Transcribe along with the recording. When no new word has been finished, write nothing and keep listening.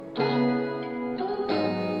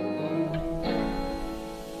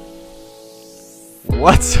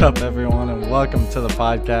What's up, everyone, and welcome to the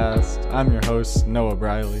podcast. I'm your host, Noah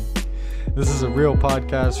Briley. This is a real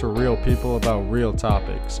podcast for real people about real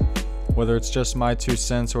topics. Whether it's just my 2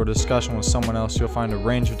 cents or a discussion with someone else, you'll find a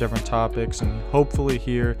range of different topics and hopefully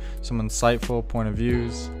hear some insightful point of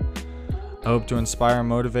views. I hope to inspire and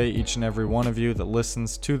motivate each and every one of you that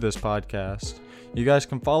listens to this podcast. You guys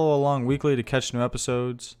can follow along weekly to catch new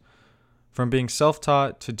episodes. From being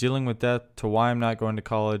self-taught to dealing with death to why I'm not going to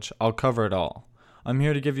college, I'll cover it all. I'm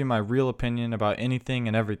here to give you my real opinion about anything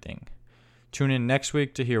and everything. Tune in next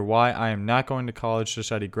week to hear why I am not going to college to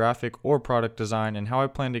study graphic or product design and how I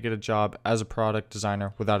plan to get a job as a product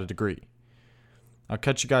designer without a degree. I'll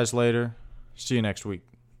catch you guys later. See you next week.